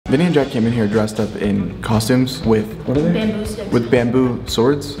Vinny and Jack came in here dressed up in costumes with, what are they? Bamboo sticks. With bamboo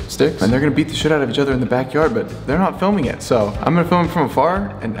sticks. And they're gonna beat the shit out of each other in the backyard, but they're not filming it. So I'm gonna film it from afar.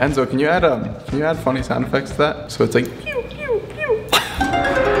 And Enzo, can you add funny sound effects to that? So it's like, pew, pew, pew.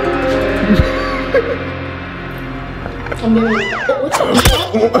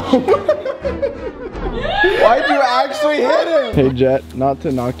 Why'd you actually hit him? Hey Jet, not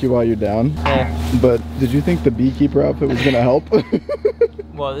to knock you while you're down, but did you think the beekeeper outfit was gonna help?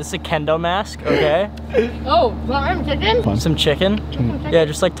 Well, this is a kendo mask, okay? Oh, some chicken? Some chicken? Yeah,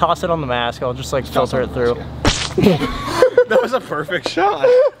 just like toss it on the mask. I'll just like filter it through. That was a perfect shot.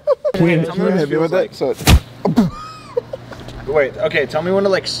 Can you hit me with it? So wait, okay, tell me when to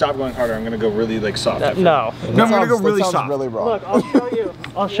like stop going harder. I'm gonna go really like soft. No. I'm gonna go really soft. Really wrong. Look, I'll show you.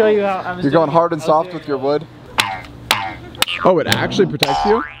 I'll show you how I was You're going hard and soft with your wood? Oh, it actually protects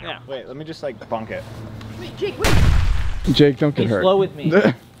you? Yeah. Wait, let me just like bonk it. Wait, Jake, wait. Jake, don't get hurt. Be slow with me.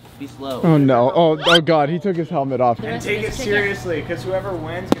 Be slow. Oh no. Oh god, he took his helmet off. And take it seriously, because whoever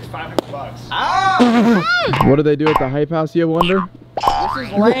wins gets $500. Ah! What do they do at the hype house, you wonder? This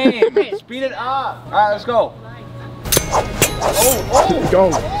is lame. Speed it up. All right, let's go. Oh,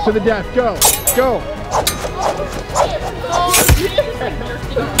 Go to the death. Go. Go.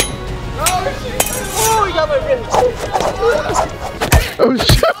 Oh, he got my wrist. Oh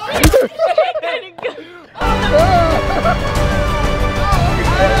shit.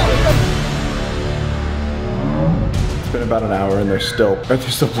 It's been about an hour and they're still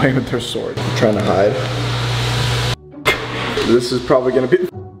playing with their sword. Trying to hide. This is probably gonna be.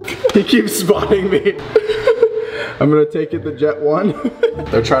 He keeps spotting me. I'm gonna take it to Jet 1.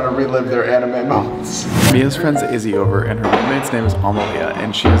 They're trying to relive their anime moments. Mia's friend's Izzy over and her roommate's name is Amalia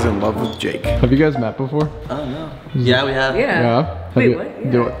and she is in love with Jake. Have you guys met before? Oh no. Yeah, we have. Yeah? Wait, what?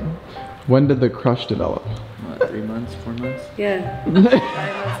 Yeah. When did the crush develop? What, 3 months, 4 months? Yeah. 5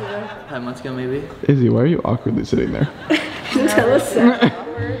 months ago. 5 months ago, maybe. Izzy, why are you awkwardly sitting there? Tell us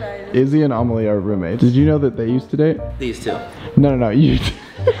that. Izzy and Amalia are roommates. Did you know that they used to date? These two. No, you.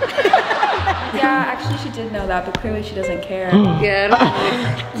 Yeah, actually she did know that, but clearly she doesn't care. Yeah,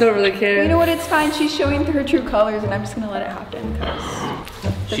 I don't really care. You know what, it's fine. She's showing her true colors and I'm just gonna let it happen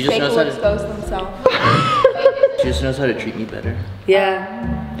because the She just fake knows will how to- expose themselves. She just knows how to treat me better. Yeah.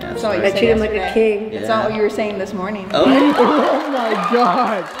 Yeah, That's not what you I said treat him like a yesterday. king. That's not what you were saying this morning. Oh. Oh my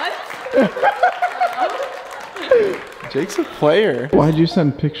god. Jake's a player. Why'd you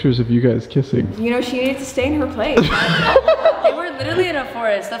send pictures of you guys kissing? You know, she needed to stay in her place. They were literally in a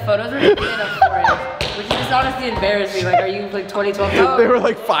forest. The photos were literally in a forest. Which just honestly embarrassed me. Like, are you like 2012? They were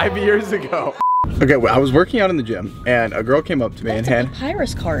like 5 years ago. Okay, well, I was working out in the gym and a girl came up to me and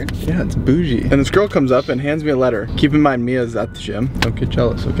Papyrus card. yeah, it's bougie. And this girl comes up and hands me a letter. Keep in mind, Mia's at the gym. Don't get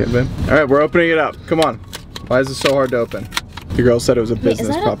jealous, okay, babe? All right, we're opening it up. Come on. Why is this so hard to open? The girl said it was a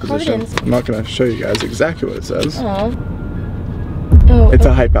business proposition. I'm not gonna show you guys exactly what it says. Oh. It's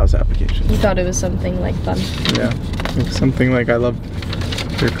a hype house application. You thought it was something like fun. Yeah, like something like I love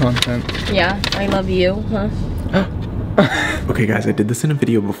your content. Yeah, I love you, huh? Okay guys, I did this in a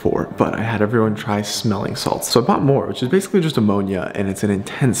video before, but I had everyone try smelling salts. So I bought more, which is basically just ammonia, and it's an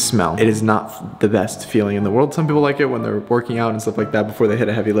intense smell. It is not the best feeling in the world. Some people like it when they're working out and stuff like that before they hit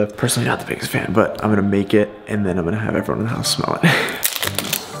a heavy lift. Personally, not the biggest fan, but I'm gonna make it, and then I'm gonna have everyone in the house smell it.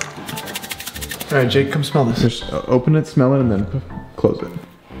 All right, Jake, come smell this. Just open it, smell it, and then close it.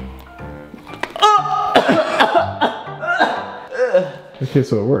 Okay,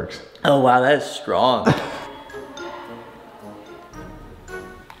 so it works. Oh wow, that is strong.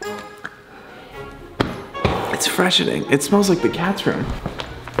 It's freshening. It smells like the cat's room.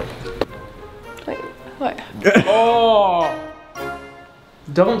 Wait, what? Oh!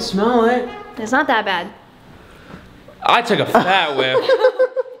 Don't smell it. It's not that bad. I took a fat whiff.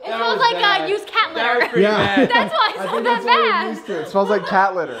 It smells like a used cat litter. Yeah. That's why it's not that bad. It smells like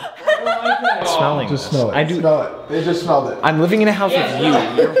cat litter. Smelling Just this. smell it. I do. Smell it. They just smelled it. I'm living in a house with you.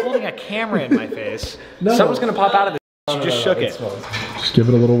 You're holding a camera in my face. No. Someone's gonna pop out of this. You just shook it. Just give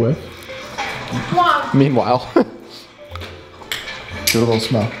it a little whiff. Meanwhile, give it a little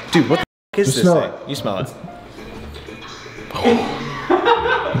smell. Dude, what the f is Just this smell thing? it. You smell it.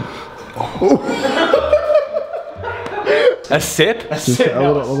 A sip? A Just sip. a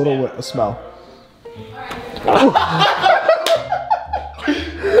little a smell.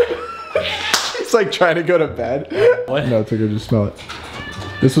 It's like trying to go to bed. What? No, it's okay. Just smell it.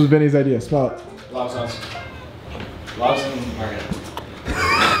 This was Vinny's idea. Smell it. Loves us. Loves and Margaret.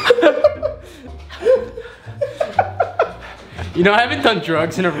 You know, I haven't done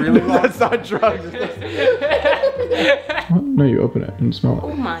drugs in a really long That's not drugs. No, you open it and smell it.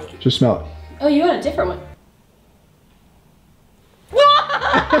 Oh my. Just smell it. Oh, you got a different one.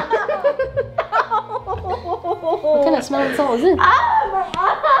 smell the salt, is it? Ah, my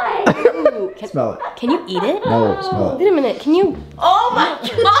eye! Ooh, Smell it. can you eat it? No, smell it. Wait a minute, can you? Oh my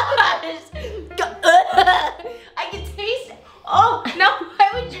gosh! I can taste it. Oh, no, why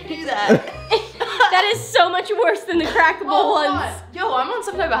would you do that? That is so much worse than the crackable ones. Yo, I'm on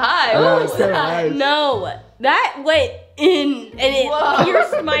some type of high. Oh, What it's was so that? nice. No, that went in and it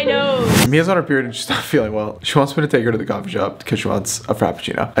pierced my nose. Mia's on her period and she's not feeling well. She wants me to take her to the coffee shop because she wants a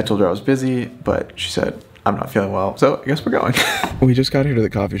frappuccino. I told her I was busy, but she said, I'm not feeling well, so I guess we're going. We just got here to the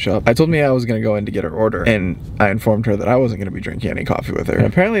coffee shop. I told Mia I was gonna go in to get her order, and I informed her that I wasn't gonna be drinking any coffee with her. And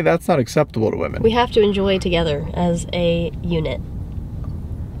apparently that's not acceptable to women. We have to enjoy together as a unit.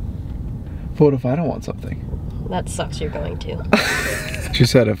 But what if I don't want something? That sucks, you're going to. She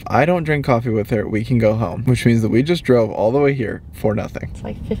said if I don't drink coffee with her, we can go home, which means that we just drove all the way here for nothing. It's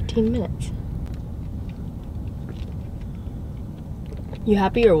like 15 minutes. You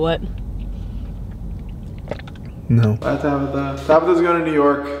happy or what? No. Bye, Tabitha. Tabitha's going to New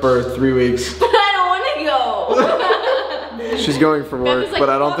York for 3 weeks. I don't want to go. She's going for work, like, but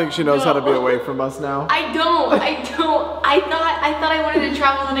I don't think she knows how to be no. away from us now. I don't. I thought I wanted to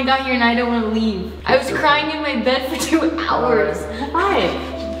travel and I got here and I don't want to leave. I was crying in my bed for 2 hours. Why?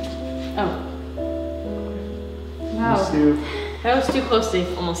 Oh. Miss you. That was too close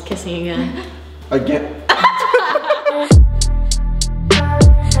to almost kissing again. Again.